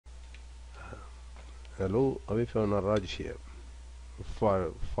Hello, Avifana Raj here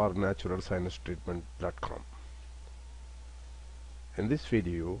for naturalsinustreatment.com. In this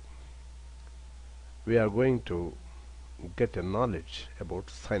video, we are going to get a knowledge about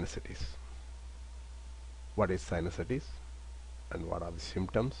sinusitis. What is sinusitis and what are the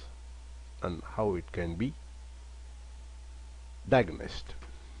symptoms and how it can be diagnosed.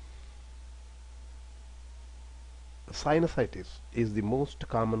 Sinusitis is the most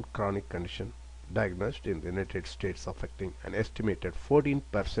common chronic condition diagnosed in the United States, affecting an estimated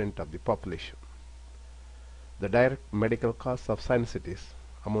 14% of the population. The direct medical costs of sinusitis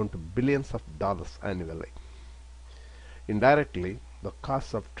amount to billions of dollars annually. Indirectly, the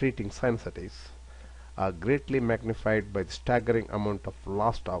costs of treating sinusitis are greatly magnified by the staggering amount of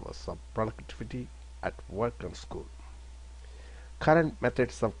lost hours of productivity at work and school. Current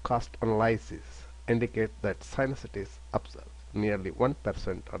methods of cost analysis indicate that sinusitis absorbs nearly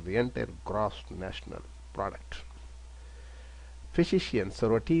 1% of the entire gross national product. Physicians are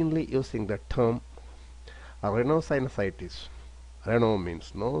routinely using the term rhinosinusitis. Rhino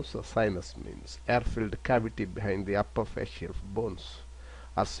means nose, sinus means air-filled cavity behind the upper facial bones,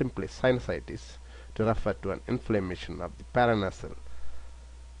 or simply sinusitis to refer to an inflammation of the para-nasal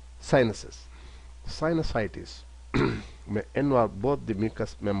sinuses. Sinusitis may involve both the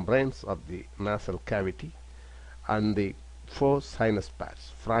mucous membranes of the nasal cavity and the four sinus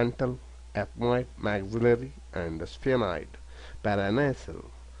pads: frontal, ethmoid, maxillary, and sphenoid para-nasal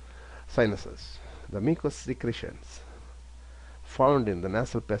sinuses. The mucous secretions found in the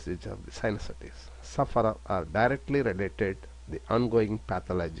nasal passage of the sinusitis sufferer are directly related to the ongoing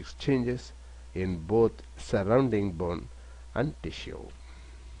pathologic changes in both surrounding bone and tissue.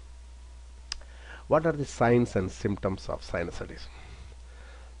 What are the signs and symptoms of sinusitis?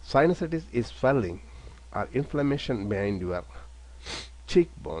 Sinusitis is swelling or inflammation behind your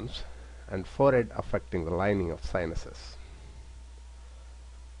cheekbones and forehead, affecting the lining of sinuses.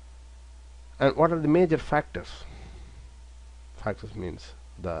 And what are the major factors? Factors means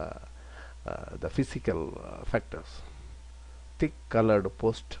the physical factors: thick colored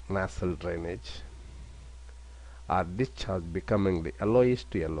post-nasal drainage or discharge becoming the yellowish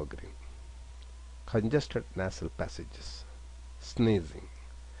to yellow green, congested nasal passages, sneezing,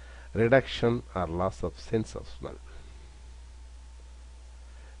 reduction or loss of sense of smell.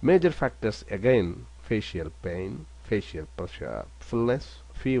 Major factors again: facial pain, facial pressure, fullness,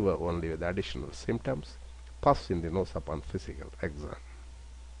 fever only with additional symptoms, pus in the nose upon physical exam.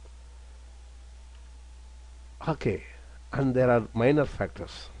 Okay, and there are minor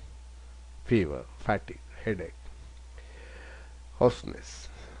factors: fever, fatigue, headache, hoarseness,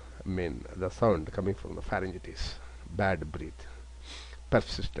 the sound coming from the pharyngitis, bad breath,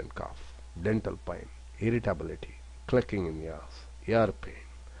 persistent cough, dental pain, irritability, clicking in ears, ear pain,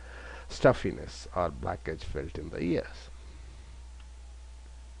 stuffiness or blockage felt in the ears.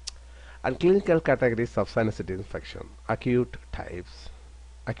 And clinical categories of sinusitis infection: acute types.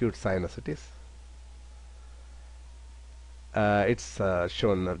 Acute sinusitis, it's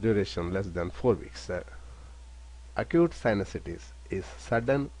shown duration less than 4 weeks. Acute sinusitis is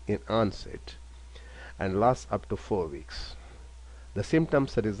sudden in onset and lasts up to 4 weeks. The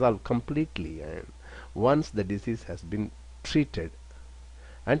symptoms resolve completely, and once the disease has been treated,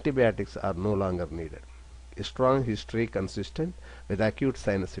 antibiotics are no longer needed. A strong history consistent with acute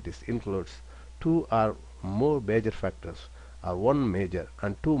sinusitis includes 2 or more major factors, or 1 major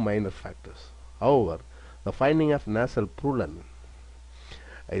and 2 minor factors. However, the finding of nasal purulin,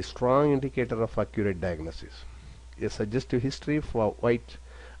 a strong indicator of accurate diagnosis. A suggestive history for white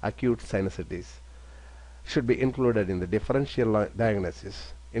acute sinusitis should be included in the differential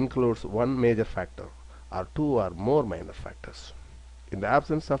diagnosis, includes 1 major factor or 2 or more minor factors. In the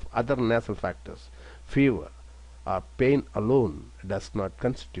absence of other nasal factors, fever or pain alone does not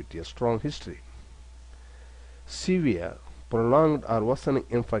constitute a strong history. Severe, prolonged or worsening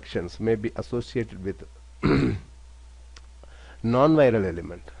infections may be associated with non-viral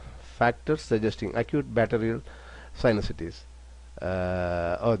element factors suggesting acute bacterial sinusitis,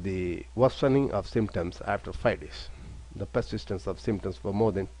 or the worsening of symptoms after 5 days, the persistence of symptoms for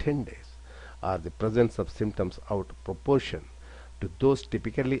more than 10 days, or the presence of symptoms out of proportion to those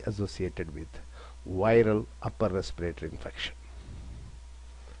typically associated with viral upper respiratory infection.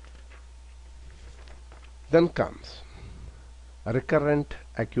 Then comes recurrent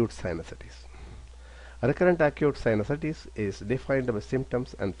acute sinusitis. Recurrent acute sinusitis is defined by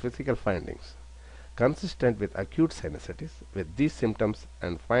symptoms and physical findings consistent with acute sinusitis, with these symptoms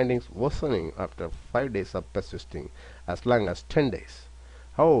and findings worsening after 5 days of persisting as long as 10 days.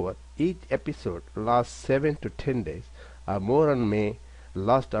 However, each episode lasts 7 to 10 days or more and may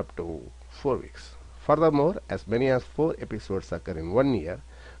last up to 4 weeks. Furthermore, as many as 4 episodes occur in 1 year,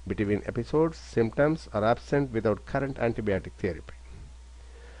 between episodes, symptoms are absent without current antibiotic therapy.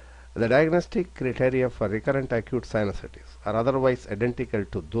 The diagnostic criteria for recurrent acute sinusitis are otherwise identical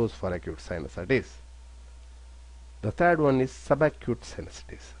to those for acute sinusitis. The third one is subacute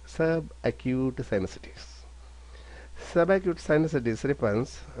sinusitis. Subacute sinusitis. Subacute sinusitis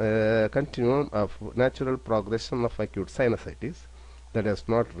represents a continuum of natural progression of acute sinusitis that has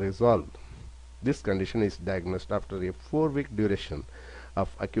not resolved. This condition is diagnosed after a 4-week duration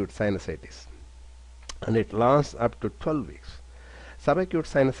of acute sinusitis, and it lasts up to 12 weeks. Subacute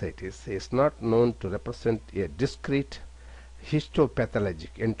sinusitis is not known to represent a discrete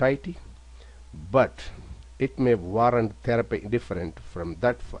histopathologic entity, but it may warrant therapy different from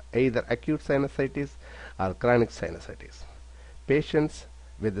that for either acute sinusitis or chronic sinusitis. Patients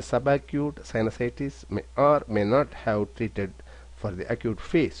with the subacute sinusitis may or may not have treated for the acute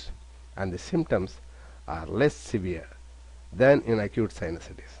phase, and the symptoms are less severe than in acute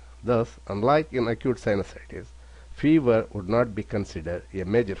sinusitis. Thus, unlike in acute sinusitis, fever would not be considered a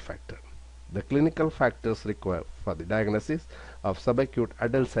major factor. The clinical factors required for the diagnosis of subacute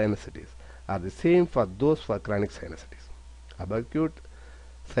adult sinusitis are the same for those for chronic sinusitis. Subacute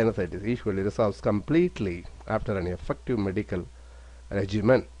sinusitis usually resolves completely after an effective medical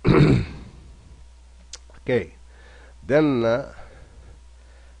regimen. Okay, then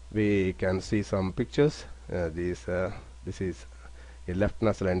we can see some pictures. This is a left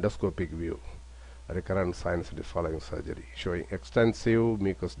nasal endoscopic view, recurrent sinusitis following surgery, showing extensive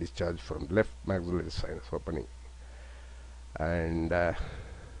mucus discharge from left maxillary sinus opening, and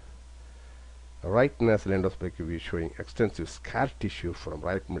right nasal endoscopic view showing extensive scar tissue from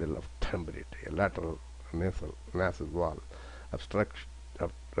right middle of temporary, a lateral nasal wall, obstructing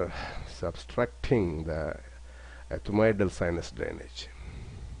the ethmoidal sinus drainage.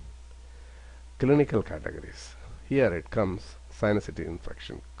 Clinical categories. Here it comes: sinusitis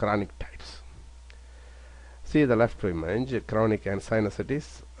infection, chronic types. See the left image, chronic and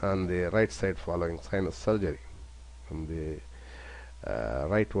sinusitis on the right side following sinus surgery. On the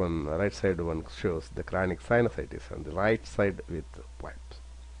right side one shows the chronic sinusitis, on the right side with pipes.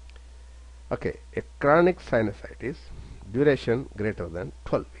 Okay, a chronic sinusitis, duration greater than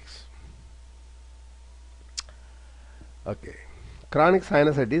 12 weeks. Okay, chronic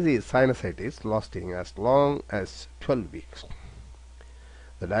sinusitis is sinusitis lasting as long as 12 weeks.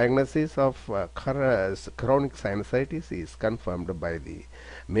 The diagnosis of chronic sinusitis is confirmed by the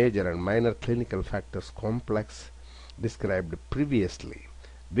major and minor clinical factors complex described previously,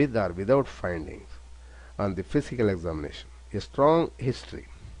 with or without findings on the physical examination. A strong history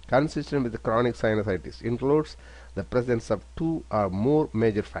consistent with the chronic sinusitis includes the presence of 2 or more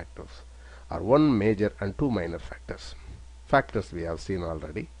major factors, or 1 major and 2 minor factors. Factors we have seen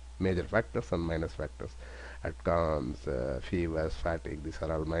already, major factors and minor factors. Outcomes, fevers, fatigue, these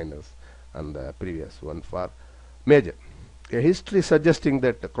are all minors, and the previous one for major. A history suggesting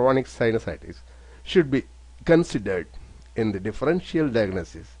that the chronic sinusitis should be considered in the differential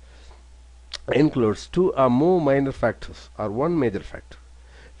diagnosis includes 2 or more minor factors or 1 major factor.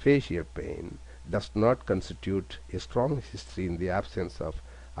 Facial pain does not constitute a strong history in the absence of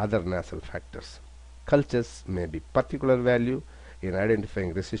other nasal factors. Cultures may be particular value in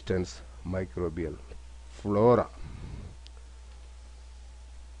identifying resistance microbial flora.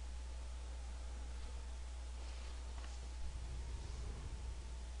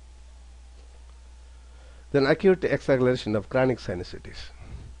 Then acute exacerbation of chronic sinusitis.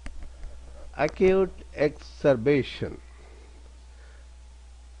 Acute exacerbation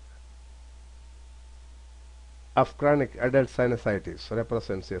of chronic adult sinusitis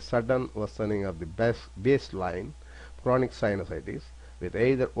represents a sudden worsening of the baseline chronic sinusitis with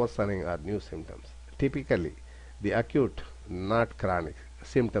either worsening or new symptoms. Typically, the acute, not chronic,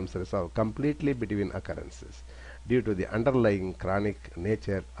 symptoms resolve completely between occurrences due to the underlying chronic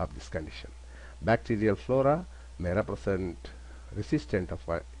nature of this condition. Bacterial flora may represent resistant of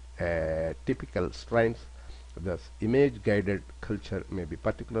typical strains. Thus, image-guided culture may be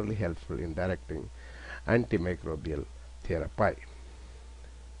particularly helpful in directing antimicrobial therapy.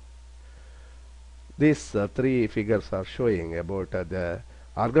 These 3 figures are showing about the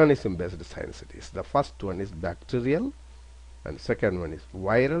organism-based sinusitis. The first one is bacterial, and second one is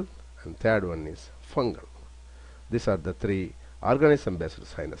viral, and third one is fungal. These are the 3 organism-based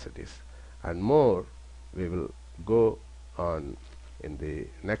sinusitis, and more we will go on in the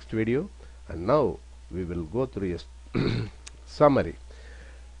next video. And now we will go through a summary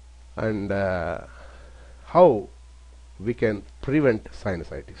and how we can prevent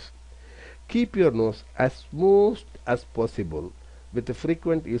sinusitis. Keep your nose as smooth as possible with the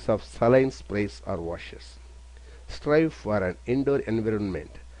frequent use of saline sprays or washes. Strive for an indoor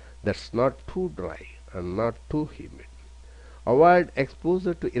environment that's not too dry and not too humid. Avoid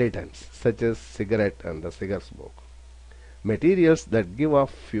exposure to irritants such as cigarette and the cigar smoke. Materials that give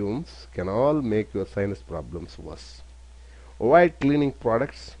off fumes can all make your sinus problems worse. Avoid cleaning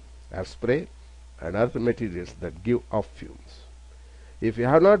products, hairspray, and other materials that give off fumes. If you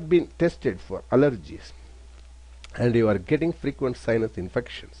have not been tested for allergies and you are getting frequent sinus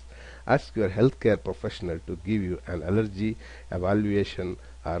infections, ask your healthcare professional to give you an allergy evaluation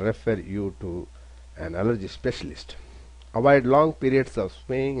or refer you to an allergy specialist. Avoid long periods of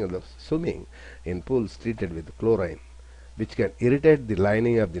swimming in pools treated with chlorine, which can irritate the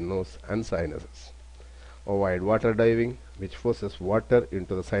lining of the nose and sinuses. Avoid water diving, which forces water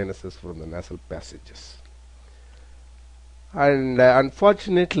into the sinuses from the nasal passages. And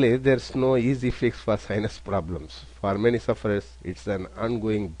unfortunately, there's no easy fix for sinus problems. For many sufferers, it's an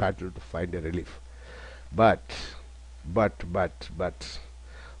ongoing battle to find a relief. But,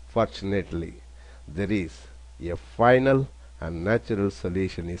 fortunately, there is a final and natural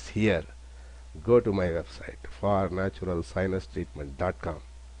solution is here. Go to my website, fornaturalsinustreatment.com.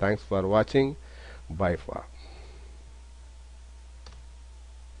 Thanks for watching. Bye for.